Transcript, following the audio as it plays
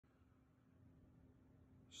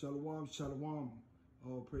Shalom, shalom.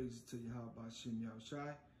 All praises to Yahweh Ba'Shem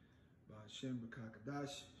Yahushai, Ba'Shem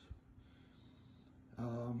B'Kakadash. I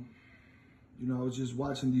was just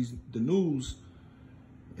watching the news,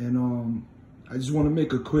 and I just want to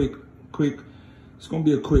make a quick. It's gonna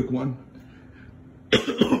be a quick one,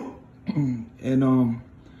 and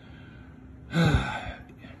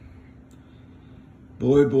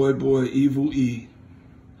boy, evil E.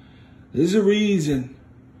 There's a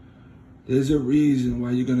reason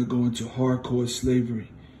why you're going to go into hardcore slavery.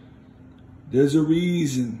 There's a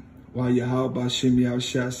reason why Yahweh Ba'Shem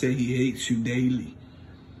Yahushua said he hates you daily.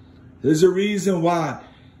 There's a reason why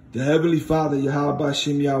the Heavenly Father, Yahweh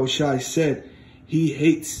Ba'Shem Yahushua, said he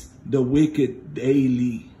hates the wicked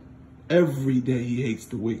daily. Every day he hates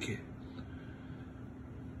the wicked.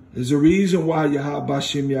 There's a reason why Yahweh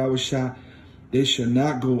Ba'Shem Yahushua, they shall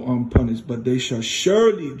not go unpunished, but they shall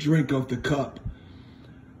surely drink of the cup.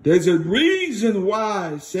 There's a reason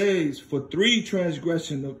why it says, for 3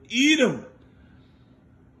 transgressions of Edom.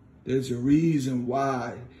 There's a reason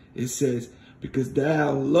why it says, because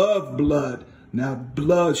thou love blood, now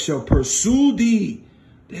blood shall pursue thee.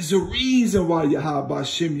 There's a reason why Yahweh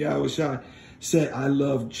Ba'Shem Yahushua said, I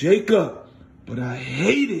love Jacob, but I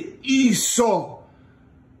hated Esau.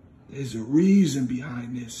 There's a reason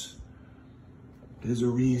behind this. There's a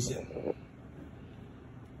reason.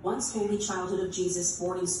 Once Holy Childhood of Jesus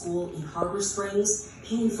boarding school in Harbor Springs,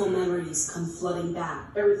 painful memories come flooding back.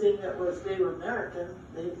 Everything that was Native American,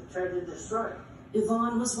 they tried to destroy.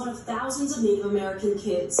 Yvonne was one of thousands of Native American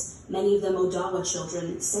kids, many of them Odawa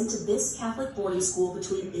children, sent to this Catholic boarding school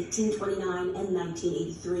between 1829 and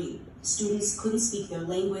 1983. Students couldn't speak their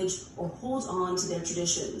language or hold on to their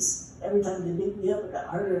traditions. Every time they beat me up, it got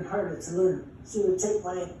harder and harder to learn. She would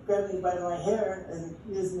grab me by my hair and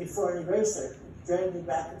use me for an eraser, drag me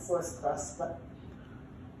back and forth across the butt.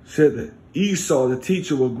 Said that Esau, the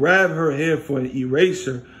teacher, would grab her hair for an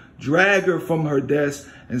eraser, drag her from her desk,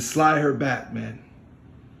 and slide her back, man.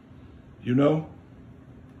 You know?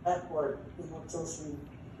 Backward, until she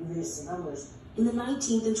erased the numbers. In the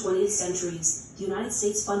 19th and 20th centuries, the United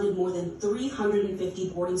States funded more than 350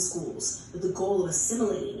 boarding schools with the goal of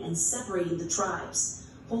assimilating and separating the tribes.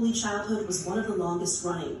 Holy Childhood was one of the longest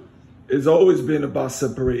running. It's always been about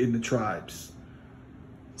separating the tribes.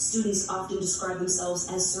 Students often describe themselves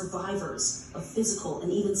as survivors of physical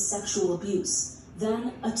and even sexual abuse.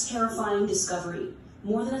 Then, a terrifying discovery.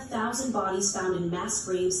 More than 1,000 bodies found in mass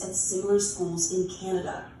graves at similar schools in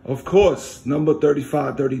Canada. Of course, number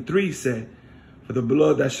 3533 said, for the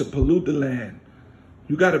blood that should pollute the land.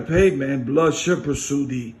 You got to pay, man. Blood should pursue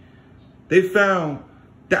thee. They found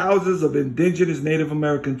thousands of indigenous Native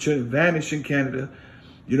American children vanished in Canada.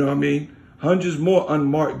 You know what I mean? Hundreds more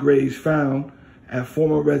unmarked graves found at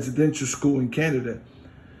former residential school in Canada.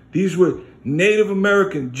 These were Native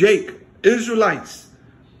American, Israelites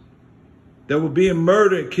that were being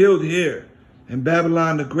murdered and killed here in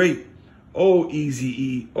Babylon the Great. Oh, Easy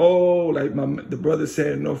E. Oh, like the brother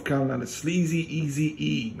said in North Carolina, sleazy Easy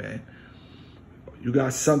E, man. You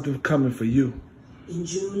got something coming for you. In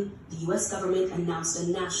June, the U.S. government announced a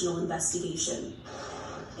national investigation.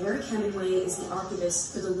 Eric Hemingway is the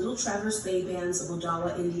archivist for the Little Traverse Bay bands of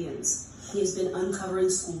Odawa Indians. He has been uncovering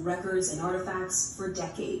school records and artifacts for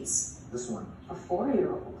decades. This one. A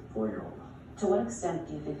 4-year-old. 4-year-old. To what extent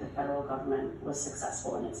do you think the federal government was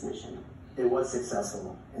successful in its mission? It was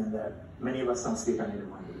successful in that many of us don't speak our native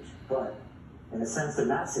language. But in a sense, they're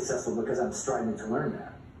not successful because I'm striving to learn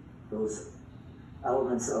that. Those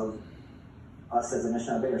elements of us as a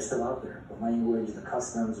Anishinaabe are still out there. The language, the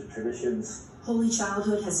customs, the traditions. Holy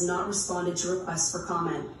Childhood has not responded to requests for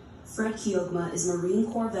comment. Fred Kiogma is Marine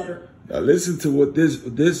Corps veteran. Now listen to what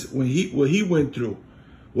he went through,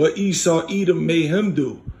 what Esau Edom made him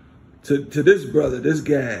do to this brother, this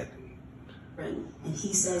Gad. And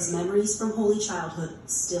he says memories from Holy Childhood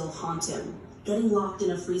still haunt him. Getting locked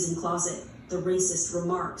in a freezing closet, the racist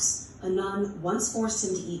remarks. A nun once forced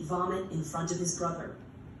him to eat vomit in front of his brother.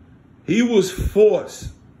 He was forced.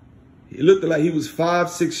 He looked like he was 5,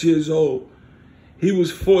 6 years old. He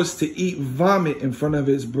was forced to eat vomit in front of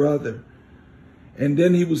his brother. And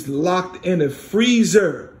then he was locked in a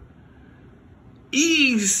freezer.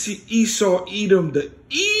 Esau, Edom, the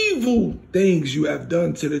evil things you have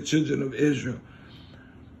done to the children of Israel.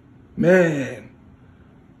 Man,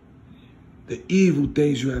 the evil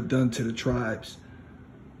things you have done to the tribes.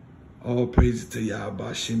 All praise to Yahweh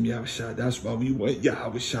Ba'Shem Yahushua. That's why we want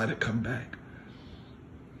Yahweh to come back.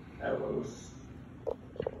 That was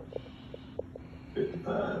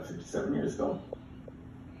 55, 57 years ago.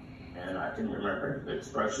 And I can remember the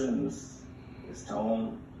expressions, his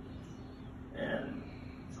tone, and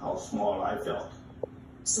how small I felt.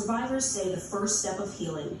 Survivors say the first step of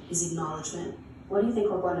healing is acknowledgement. What do you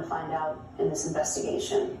think we're going to find out in this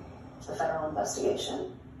investigation, the federal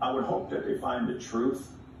investigation? I would hope that they find the truth,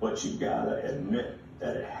 but you gotta admit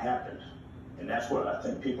that it happened. And that's what I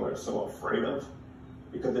think people are so afraid of,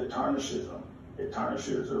 because it tarnishes them. It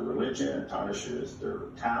tarnishes their religion, it tarnishes their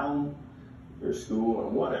town, their school, or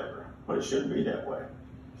whatever. But it shouldn't be that way.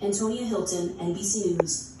 Antonia Hilton, NBC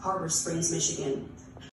News, Harbor Springs, Michigan.